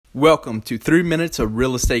Welcome to 3 Minutes of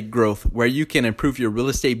Real Estate Growth, where you can improve your real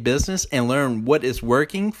estate business and learn what is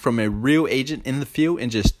working from a real agent in the field in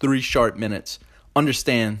just 3 short minutes.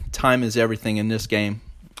 Understand, time is everything in this game.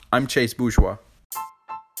 I'm Chase Bourgeois.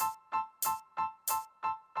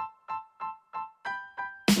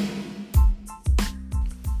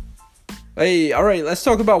 Hey, all right, let's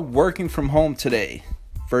talk about working from home today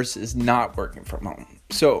versus not working from home.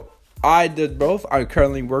 So I did both. I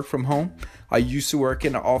currently work from home. I used to work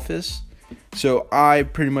in the office, so I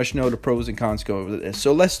pretty much know the pros and cons go over this.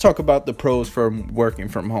 So let's talk about the pros from working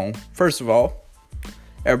from home. First of all,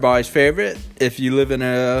 everybody's favorite, if you live in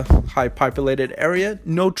a high populated area,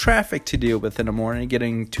 no traffic to deal with in the morning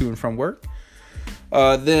getting to and from work.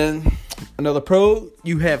 Then another pro,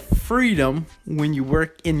 you have freedom when you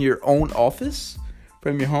work in your own office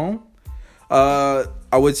from your home.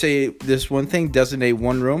 I would say this one thing, designate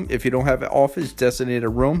one room. If you don't have an office, designate a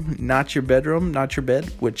room, not your bedroom, not your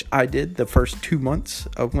bed, which I did the first 2 months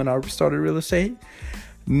of when I started real estate.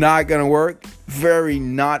 Not going to work. Very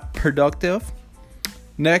not productive.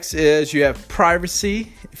 Next is you have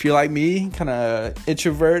privacy. If you're like me, kind of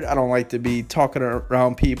introvert, I don't like to be talking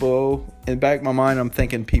around people. In the back of my mind, I'm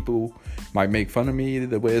thinking people might make fun of me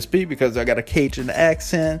the way I speak because I got a Cajun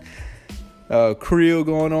accent. Creole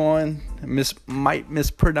going on, might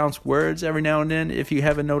mispronounce words every now and then if you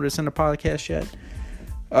haven't noticed in the podcast yet.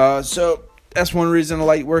 So that's one reason I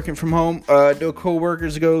like working from home. No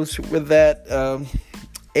co-workers goes with that.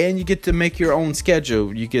 And you get to make your own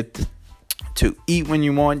schedule. You get to eat when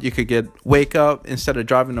you want. You could wake up instead of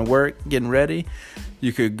driving to work, getting ready.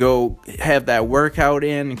 You could go have that workout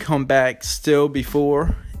in and come back still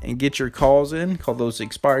before and get your calls in. Call those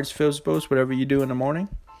expired FSBOs, whatever you do in the morning.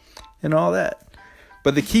 And all that.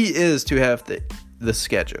 But the key is to have the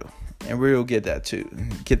schedule. And we'll get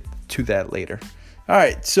to that later. All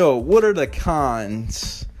right, so what are the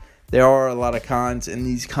cons? There are a lot of cons, and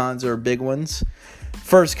these cons are big ones.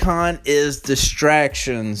 First con is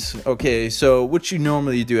distractions. Okay, so what you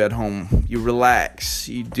normally do at home, you relax,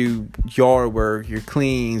 you do yard work, you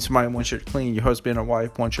clean, somebody wants you to clean, your husband or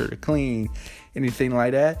wife wants you to clean, anything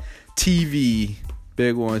like that. TV.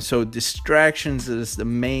 Big one. So distractions is the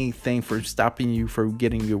main thing for stopping you from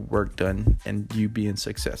getting your work done and you being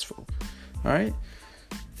successful. All right.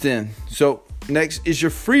 Then, so next is your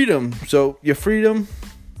freedom. So your freedom,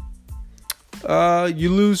 you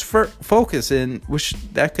lose focus, and which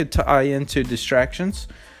that could tie into distractions.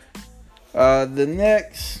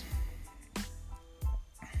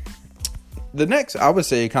 The next, I would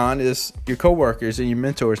say, con is your coworkers and your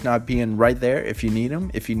mentors not being right there if you need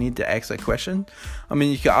them. If you need to ask a question, I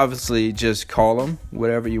mean, you can obviously just call them,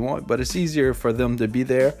 whatever you want, but it's easier for them to be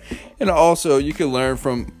there. And also, you can learn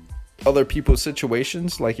from other people's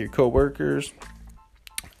situations, like your coworkers.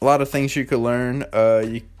 A lot of things you could learn.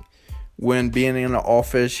 When being in the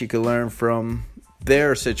office, you can learn from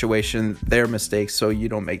their situation, their mistakes, so you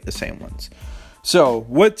don't make the same ones. So,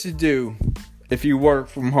 what to do if you work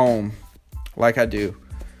from home? Like I do.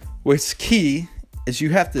 What's key is you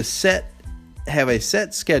have to have a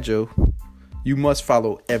set schedule you must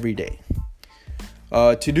follow every day.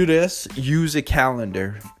 To do this, use a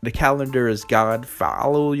calendar. The calendar is God.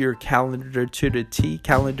 Follow your calendar to the T.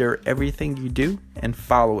 Calendar everything you do and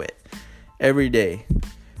follow it every day.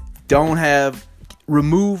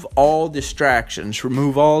 Remove all distractions.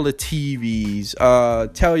 Remove all the TVs.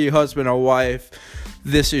 Tell your husband or wife,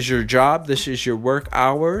 this is your job. This is your work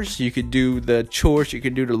hours. You could do the chores. You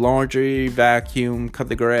could do the laundry, vacuum, cut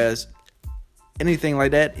the grass, anything like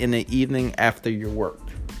that in the evening after your work.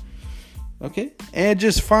 Okay? And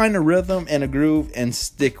just find a rhythm and a groove and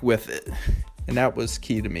stick with it. And that was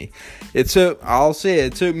key to me. It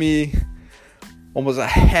took me almost a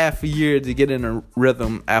half a year to get in a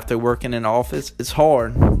rhythm after working in the office. It's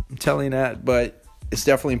hard. I'm telling you that, but it's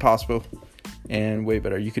definitely possible. And way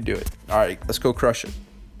better. You could do it. All right, let's go crush it.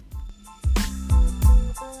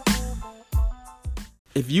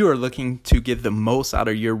 If you are looking to get the most out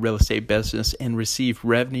of your real estate business and receive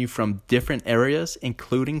revenue from different areas,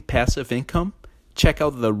 including passive income, check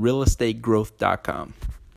out therealestategrowth.com.